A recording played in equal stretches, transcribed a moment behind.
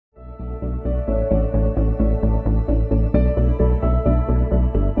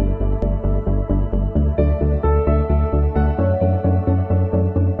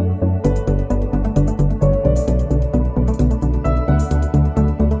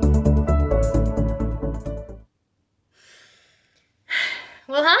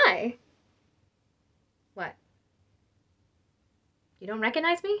You don't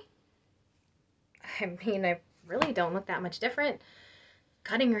recognize me? I mean, I really don't look that much different.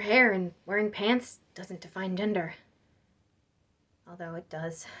 Cutting your hair and wearing pants doesn't define gender. Although it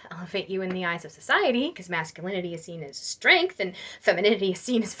does elevate you in the eyes of society, because masculinity is seen as strength and femininity is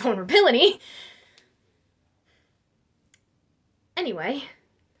seen as vulnerability. Anyway,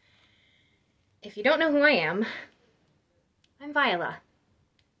 if you don't know who I am, I'm Viola.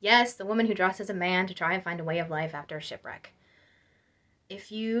 Yes, the woman who dressed as a man to try and find a way of life after a shipwreck.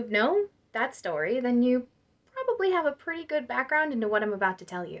 If you know that story, then you probably have a pretty good background into what I'm about to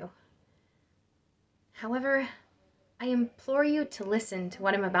tell you. However, I implore you to listen to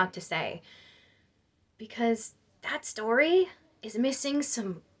what I'm about to say, because that story is missing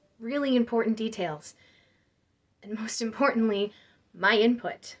some really important details. And most importantly, my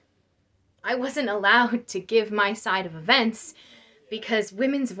input. I wasn't allowed to give my side of events because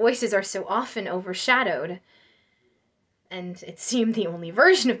women's voices are so often overshadowed. And it seemed the only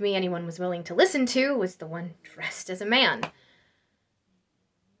version of me anyone was willing to listen to was the one dressed as a man.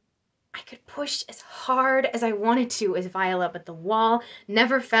 I could push as hard as I wanted to as Viola, but the wall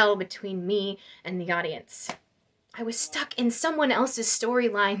never fell between me and the audience. I was stuck in someone else's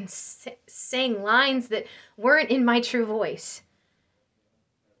storyline, saying lines that weren't in my true voice.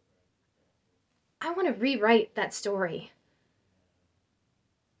 I want to rewrite that story.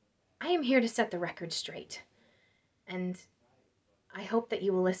 I am here to set the record straight, and I hope that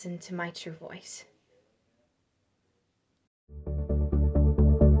you will listen to my true voice.